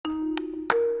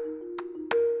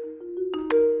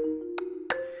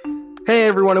Hey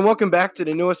everyone, and welcome back to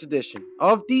the newest edition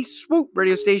of the Swoop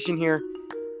radio station here.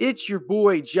 It's your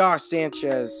boy Josh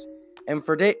Sanchez, and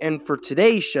for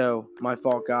today's show, my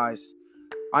fault guys,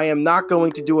 I am not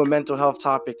going to do a mental health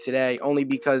topic today, only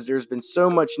because there's been so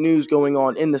much news going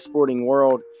on in the sporting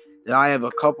world that I have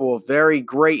a couple of very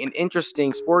great and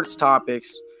interesting sports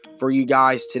topics for you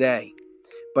guys today.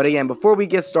 But again, before we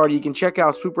get started, you can check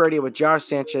out Swoop Radio with Josh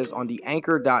Sanchez on the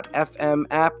Anchor.fm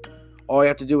app. All you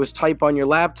have to do is type on your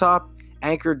laptop,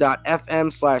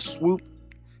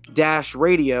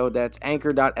 anchor.fm/swoop-radio. That's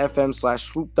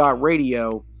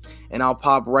anchor.fm/swoop.radio, and I'll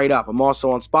pop right up. I'm also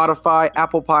on Spotify,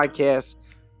 Apple Podcasts,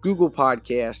 Google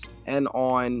Podcasts, and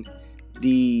on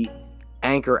the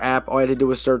Anchor app. All you have to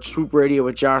do is search Swoop Radio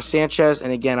with Josh Sanchez,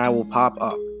 and again, I will pop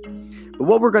up. But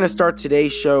what we're going to start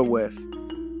today's show with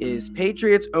is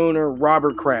Patriots owner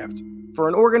Robert Kraft. For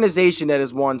an organization that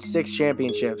has won 6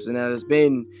 championships and that has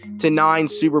been to 9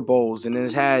 Super Bowls and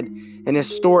has had an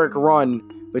historic run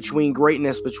between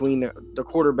greatness between the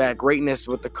quarterback, greatness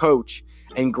with the coach,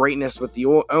 and greatness with the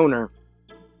owner.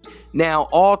 Now,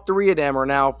 all 3 of them are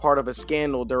now part of a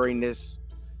scandal during this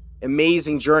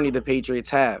amazing journey the Patriots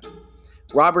have.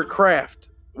 Robert Kraft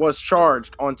was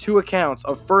charged on 2 accounts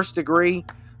of first-degree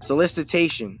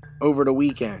solicitation over the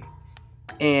weekend.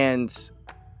 And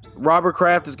Robert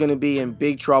Kraft is going to be in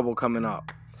big trouble coming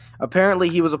up. Apparently,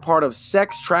 he was a part of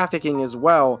sex trafficking as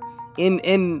well in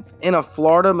a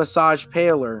Florida massage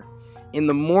parlor in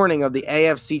the morning of the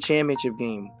AFC Championship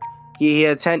game. He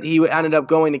ended up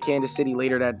going to Kansas City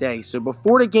later that day. So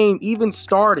before the game even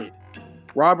started,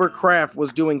 Robert Kraft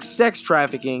was doing sex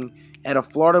trafficking at a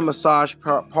Florida massage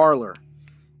parlor.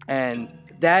 And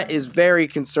that is very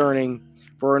concerning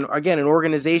for, an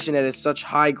organization that has such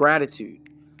high gratitude.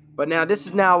 But now this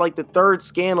is now like the 3rd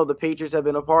scandal the Patriots have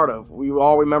been a part of. We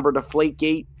all remember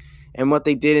Deflategate and what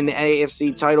they did in the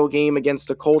AFC title game against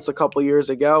the Colts a couple years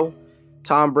ago.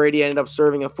 Tom Brady ended up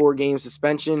serving a 4-game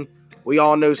suspension. We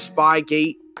all know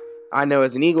Spygate. I know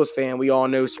as an Eagles fan, we all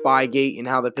know Spygate and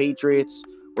how the Patriots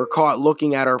were caught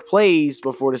looking at our plays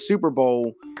before the Super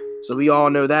Bowl. So we all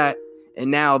know that. And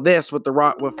now this with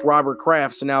Robert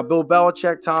Kraft. So now Bill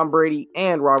Belichick, Tom Brady,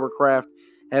 and Robert Kraft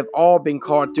have all been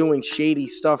caught doing shady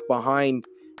stuff behind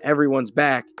everyone's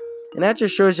back. And that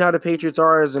just shows you how the Patriots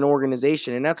are as an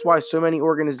organization. And that's why so many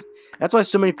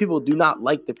people do not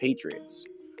like the Patriots.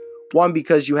 One,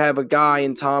 because you have a guy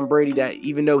in Tom Brady that,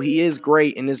 even though he is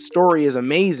great and his story is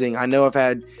amazing, I know I've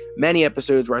had many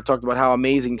episodes where I talked about how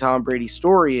amazing Tom Brady's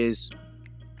story is,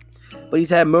 but he's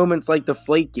had moments like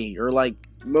Deflategate or like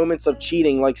moments of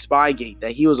cheating like Spygate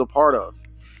that he was a part of.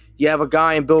 You have a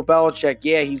guy in Bill Belichick.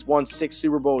 Yeah, he's won 6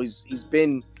 Super Bowls. He's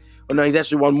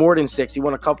actually won more than 6. He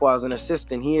won a couple as an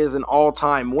assistant. He is an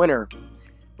all-time winner.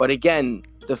 But again,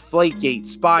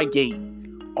 Deflategate,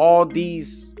 Spygate, all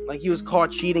these, like he was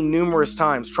caught cheating numerous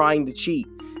times, trying to cheat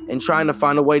and trying to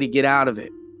find a way to get out of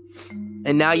it.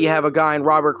 And now you have a guy in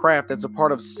Robert Kraft that's a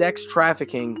part of sex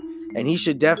trafficking, and he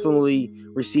should definitely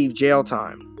receive jail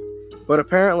time. But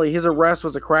apparently his arrest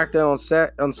was a crackdown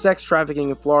on sex trafficking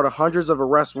in Florida. Hundreds of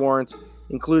arrest warrants,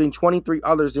 including 23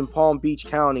 others in Palm Beach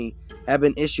County, have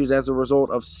been issued as a result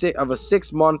of a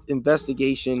 6-month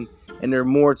investigation, and there are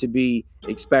more to be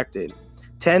expected.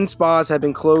 10 spas have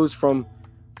been closed from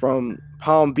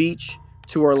Palm Beach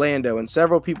to Orlando, and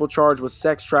several people charged with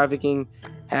sex trafficking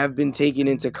have been taken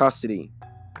into custody.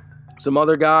 Some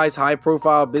other guys,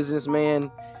 high-profile businessman,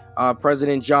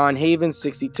 President John Havens,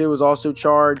 62, is also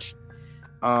charged.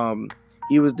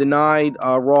 He was denied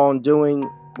wrongdoing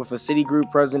with a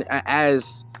Citigroup president,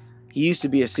 as he used to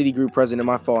be a Citigroup president,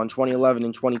 my fault, in 2011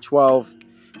 and 2012.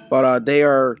 But they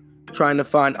are trying to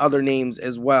find other names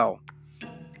as well.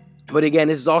 But again,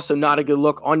 this is also not a good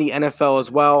look on the NFL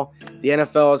as well. The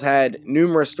NFL has had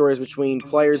numerous stories between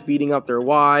players beating up their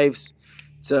wives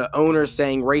to owners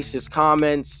saying racist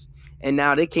comments, and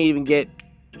now they can't even get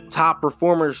top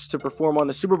performers to perform on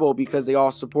the Super Bowl because they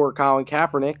all support Colin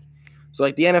Kaepernick. So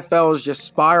like the NFL is just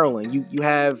spiraling. You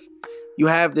have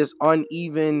this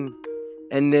uneven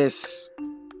and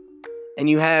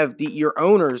you have your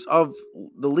owners of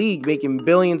the league making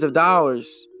billions of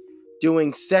dollars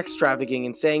doing sex trafficking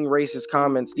and saying racist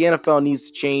comments. The NFL needs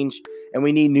to change, and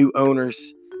we need new owners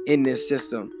in this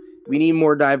system. We need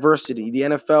more diversity. The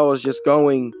NFL is just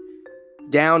going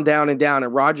down, down, and down,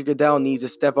 and Roger Goodell needs to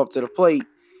step up to the plate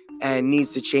and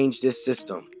needs to change this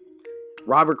system.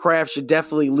 Robert Kraft should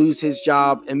definitely lose his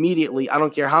job immediately. I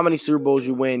don't care how many Super Bowls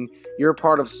you win. You're a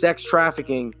part of sex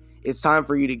trafficking. It's time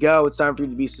for you to go. It's time for you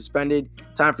to be suspended.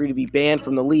 Time for you to be banned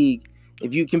from the league.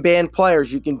 If you can ban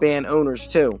players, you can ban owners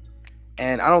too.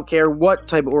 And I don't care what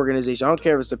type of organization. I don't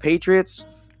care if it's the Patriots,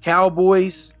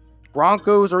 Cowboys,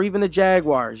 Broncos or even the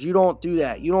Jaguars. You don't do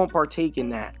that. You don't partake in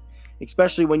that,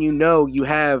 especially when you know you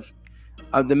have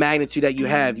the magnitude that you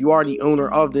have. You are the owner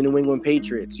of the New England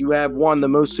Patriots. You have won the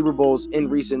most Super Bowls in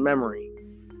recent memory.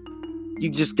 You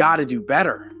just got to do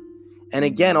better. And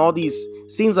again, all these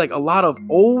seems like a lot of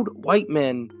old white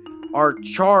men are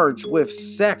charged with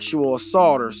sexual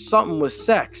assault or something with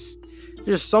sex.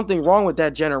 There's something wrong with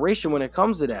that generation when it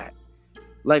comes to that.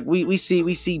 Like we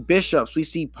see bishops, we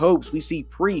see popes, we see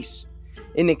priests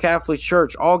in the Catholic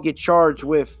Church all get charged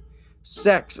with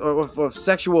sex or with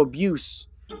sexual abuse.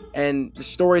 And the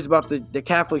stories about the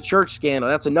Catholic Church scandal,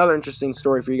 that's another interesting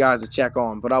story for you guys to check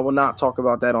on, but I will not talk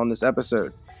about that on this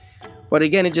episode. But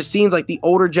again, it just seems like the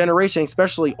older generation,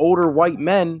 especially older white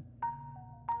men,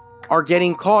 are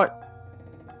getting caught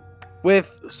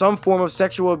with some form of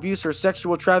sexual abuse or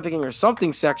sexual trafficking or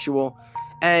something sexual,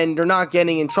 and they're not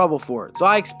getting in trouble for it. So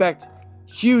I expect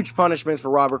huge punishments for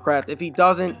Robert Kraft. If he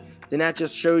doesn't, then that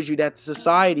just shows you that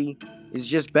society is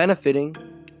just benefiting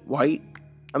white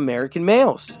American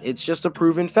males. It's just a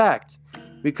proven fact.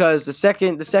 Because the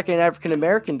second African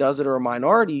American does it or a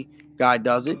minority guy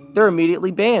does it, they're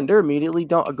immediately banned. They're immediately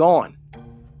gone.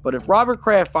 But if Robert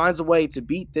Kraft finds a way to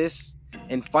beat this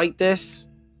and fight this,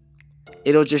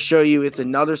 it'll just show you it's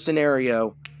another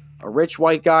scenario. A rich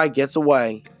white guy gets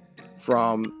away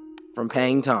from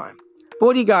paying time. But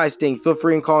what do you guys think? Feel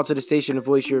free and call into the station and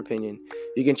voice your opinion.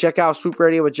 You can check out Swoop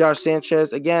Radio with Josh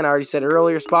Sanchez. Again, I already said it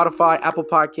earlier, Spotify, Apple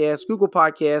Podcasts, Google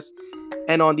Podcasts,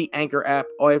 and on the Anchor app.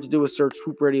 All you have to do is search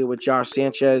Swoop Radio with Josh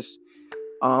Sanchez.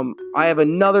 I have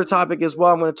another topic as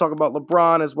well. I'm going to talk about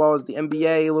LeBron as well as the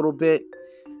NBA a little bit.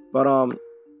 But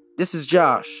this is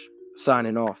Josh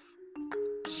signing off.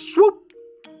 Swoop!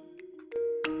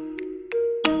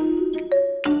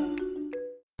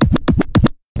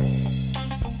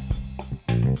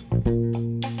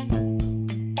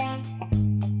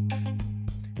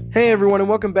 Hey everyone, and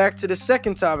welcome back to the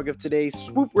second topic of today's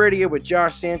Swoop Radio with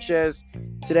Josh Sanchez.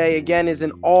 Today again is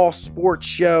an all sports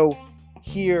show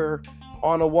here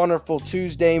on a wonderful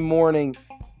Tuesday morning.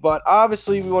 But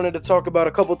obviously we wanted to talk about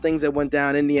a couple things that went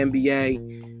down in the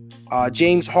NBA.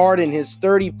 James Harden, his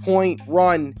 30-point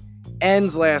run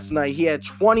ends last night. He had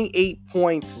 28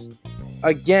 points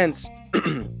against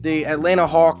the Atlanta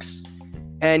Hawks,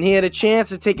 and he had a chance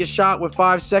to take a shot with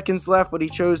 5 seconds left, but he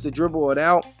chose to dribble it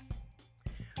out.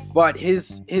 But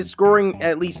his scoring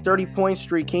at least 30-point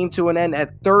streak came to an end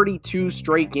at 32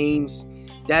 straight games.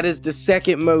 That is the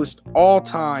second most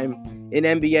all-time in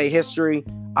NBA history.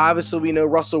 Obviously, we know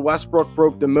Russell Westbrook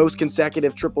broke the most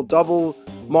consecutive triple-double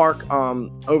mark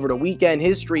over the weekend.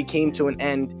 His streak came to an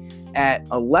end at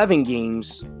 11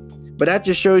 games. But that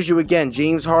just shows you again,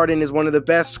 James Harden is one of the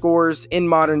best scorers in the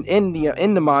modern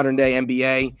day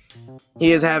NBA.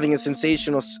 He is having a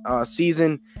sensational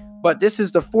season. But this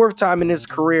is the fourth time in his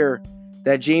career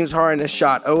that James Harden has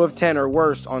shot 0 of 10 or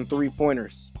worse on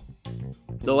three-pointers.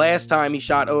 The last time he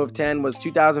shot 0 of 10 was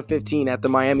 2015 at the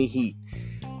Miami Heat.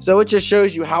 So it just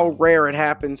shows you how rare it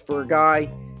happens for a guy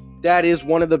that is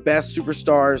one of the best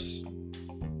superstars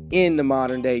in the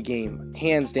modern-day game,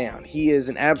 hands down. He is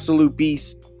an absolute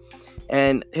beast,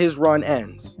 and his run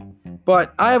ends.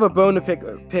 But I have a bone to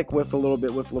pick with a little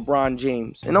bit with LeBron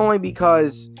James, and only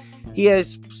because he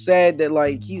has said that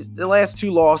the last two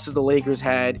losses the Lakers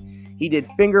had, he did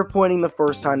finger pointing the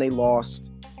first time they lost.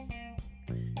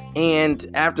 And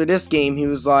after this game, he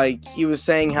was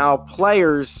saying how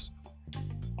players,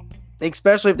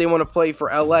 especially if they want to play for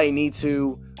LA, need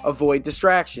to avoid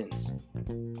distractions.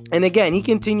 And again, he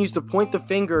continues to point the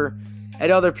finger at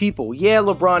other people. Yeah,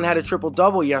 LeBron had a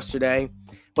triple-double yesterday,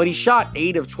 but he shot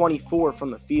 8 of 24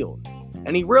 from the field.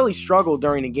 And he really struggled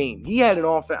during the game. He had an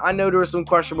offense. I know there were some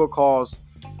questionable calls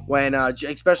when,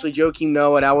 especially Joakim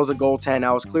Noah, that was a goaltend.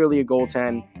 That was clearly a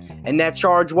goaltend. And that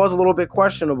charge was a little bit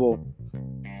questionable.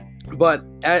 But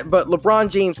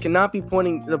LeBron James cannot be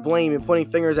pointing the blame and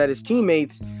pointing fingers at his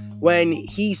teammates when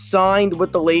he signed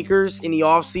with the Lakers in the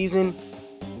offseason,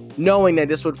 knowing that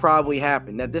this would probably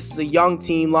happen. That this is a young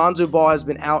team. Lonzo Ball has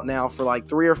been out now for like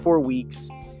 3 or 4 weeks.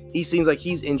 He seems like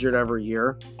he's injured every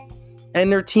year. And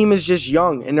their team is just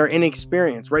young and they're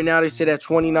inexperienced. Right now they sit at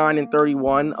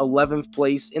 29-31, 11th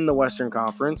place in the Western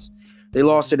Conference. They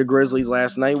lost to the Grizzlies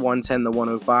last night,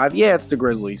 110-105. Yeah, it's the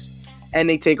Grizzlies. And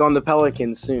they take on the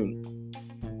Pelicans soon.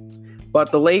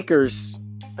 But the Lakers,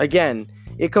 again,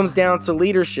 it comes down to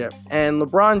leadership. And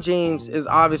LeBron James is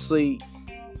obviously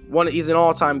he's an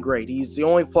all-time great. He's the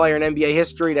only player in NBA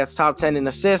history that's top 10 in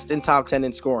assists and top 10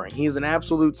 in scoring. He is an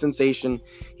absolute sensation.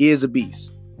 He is a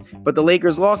beast. But the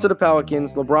Lakers lost to the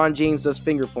Pelicans. LeBron James does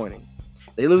finger pointing.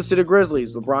 They lose to the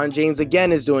Grizzlies. LeBron James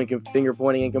again is doing finger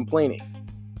pointing and complaining.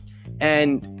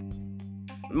 And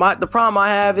the problem I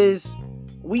have is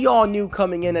we all knew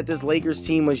coming in that this Lakers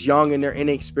team was young and they're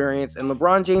inexperienced, and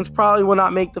LeBron James probably will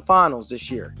not make the finals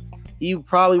this year. He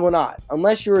probably will not.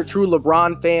 Unless you're a true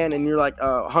LeBron fan and you're like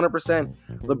 100%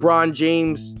 LeBron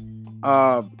James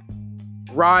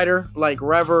rider, like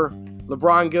wherever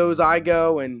LeBron goes, I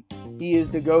go, and he is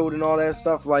the GOAT and all that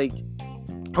stuff. Like,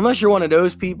 unless you're one of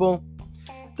those people,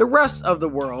 the rest of the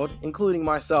world, including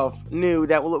myself, knew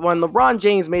that when LeBron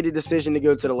James made a decision to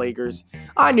go to the Lakers,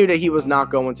 I knew that he was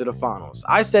not going to the finals.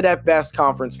 I said at best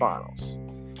conference finals.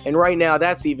 And right now,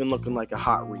 that's even looking like a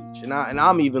hot reach. And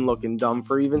I'm even looking dumb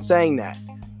for even saying that.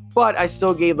 But I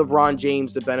still gave LeBron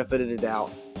James the benefit of the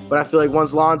doubt. But I feel like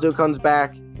once Lonzo comes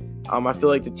back, I feel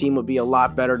like the team would be a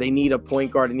lot better. They need a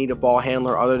point guard. They need a ball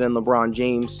handler other than LeBron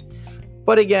James.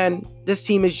 But again, this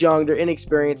team is young. They're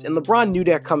inexperienced. And LeBron knew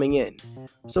that coming in.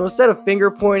 So instead of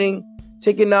finger pointing,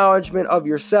 take acknowledgement of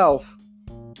yourself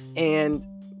and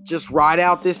just ride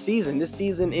out this season. This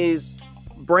season is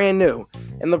brand new.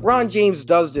 And LeBron James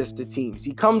does this to teams.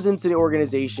 He comes into the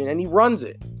organization and he runs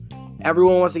it.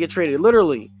 Everyone wants to get traded.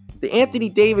 Literally, the Anthony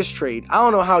Davis trade. I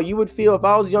don't know how you would feel if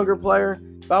I was a younger player.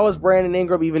 If I was Brandon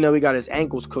Ingram, even though he got his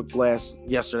ankles cooked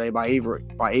yesterday by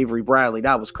Avery Bradley.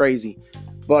 That was crazy.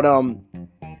 But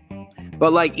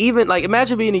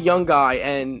imagine being a young guy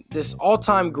and this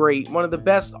all-time great, one of the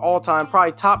best all-time,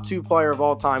 probably top 2 player of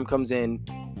all time comes in,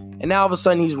 and now all of a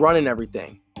sudden he's running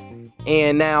everything.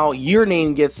 And now your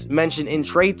name gets mentioned in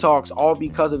trade talks all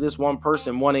because of this one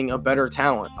person wanting a better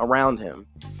talent around him.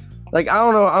 Like, I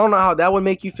don't know how that would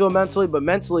make you feel mentally, but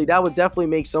mentally that would definitely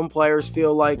make some players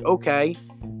feel like, okay,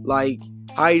 like,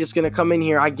 how are you just going to come in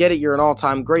here? I get it, you're an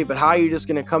all-time great, but how are you just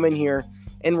going to come in here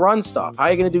and run stuff? How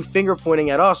are you going to do finger pointing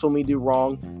at us when we do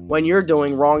wrong, when you're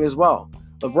doing wrong as well?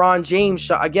 LeBron James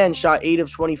shot 8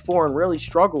 of 24 and really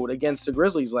struggled against the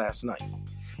Grizzlies last night.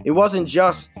 It wasn't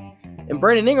just, and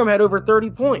Brandon Ingram had over 30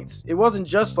 points. It wasn't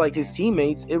just like his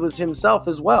teammates, it was himself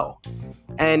as well.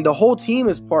 And the whole team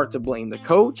is part to blame, the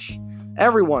coach,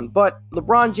 everyone. But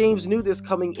LeBron James knew this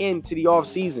coming into the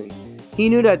offseason. He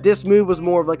knew that this move was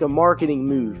more of like a marketing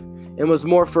move and was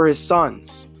more for his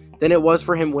sons than it was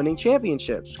for him winning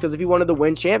championships. Because if he wanted to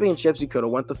win championships, he could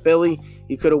have went to Philly.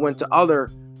 He could have went to other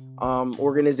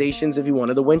organizations if he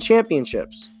wanted to win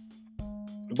championships.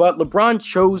 But LeBron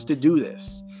chose to do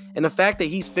this. And the fact that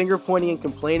he's finger pointing and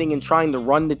complaining and trying to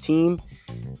run the team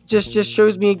just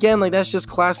shows me again, like, that's just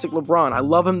classic LeBron. I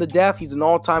love him to death. He's an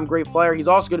all-time great player. He's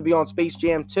also going to be on Space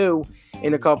Jam 2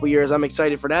 in a couple years. I'm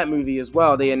excited for that movie as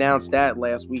well. They announced that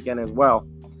last weekend as well.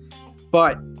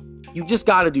 But you just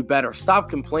got to do better. Stop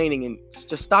complaining and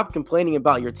just stop complaining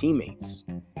about your teammates.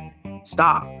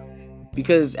 Stop.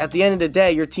 Because at the end of the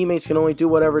day, your teammates can only do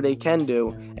whatever they can do,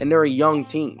 and they're a young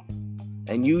team.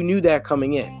 And you knew that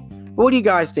coming in. But what do you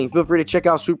guys think? Feel free to check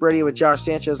out Swoop Radio with Josh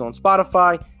Sanchez on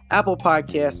Spotify, Apple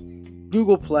Podcasts,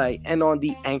 Google Play, and on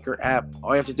the Anchor app.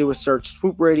 All you have to do is search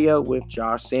Swoop Radio with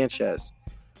Josh Sanchez.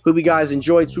 Hope you guys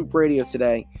enjoyed Swoop Radio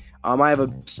today. I have a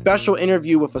special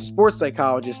interview with a sports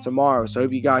psychologist tomorrow, so I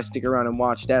hope you guys stick around and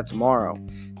watch that tomorrow.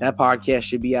 That podcast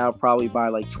should be out probably by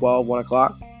like 1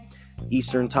 o'clock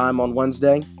Eastern time on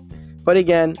Wednesday. But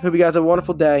again, hope you guys have a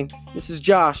wonderful day. This is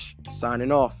Josh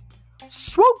signing off.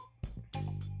 Swoop!